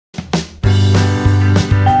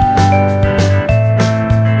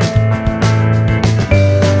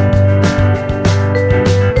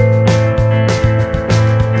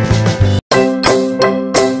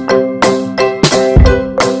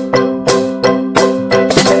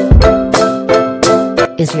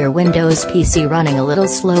Is your Windows PC running a little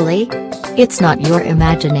slowly? It's not your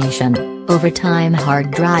imagination. Over time,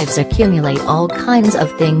 hard drives accumulate all kinds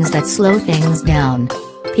of things that slow things down.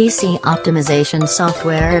 PC optimization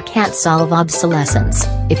software can't solve obsolescence.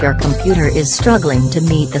 If your computer is struggling to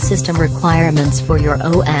meet the system requirements for your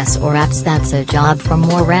OS or apps, that's a job for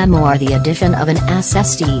more RAM or the addition of an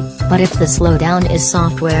SSD, but if the slowdown is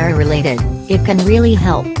software related, it can really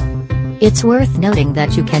help. It's worth noting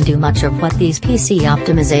that you can do much of what these PC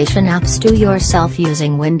optimization apps do yourself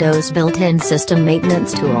using Windows built-in system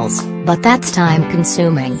maintenance tools, but that's time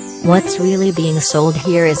consuming. What's really being sold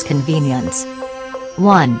here is convenience.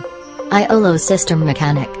 1. iOLO System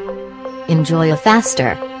Mechanic. Enjoy a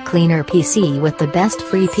faster, cleaner PC with the best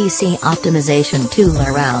free PC optimization tool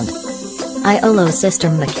around. iOLO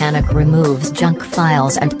System Mechanic removes junk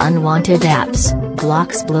files and unwanted apps,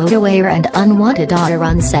 blocks bloatware and unwanted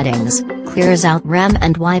autorun settings, clears out RAM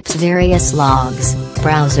and wipes various logs,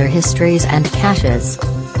 browser histories and caches.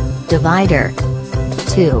 Divider.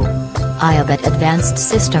 2. iOBit Advanced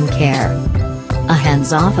System Care. A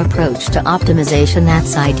hands-off approach to optimization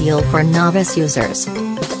that's ideal for novice users.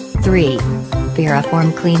 3.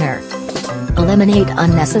 Piriform Cleaner. Eliminate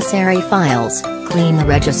unnecessary files, clean the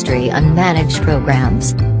registry and manage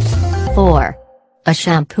programs. 4. A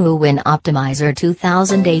Shampoo Win Optimizer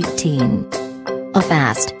 2018. A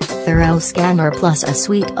fast, thorough scanner plus a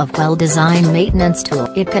suite of well-designed maintenance tools.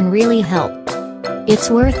 It can really help. It's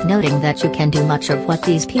worth noting that you can do much of what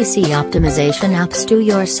these PC optimization apps do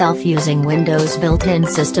yourself using Windows built-in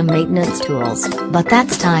system maintenance tools, but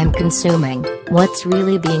that's time consuming. What's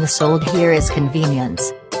really being sold here is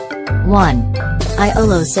convenience. 1.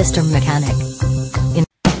 iOLO System Mechanic.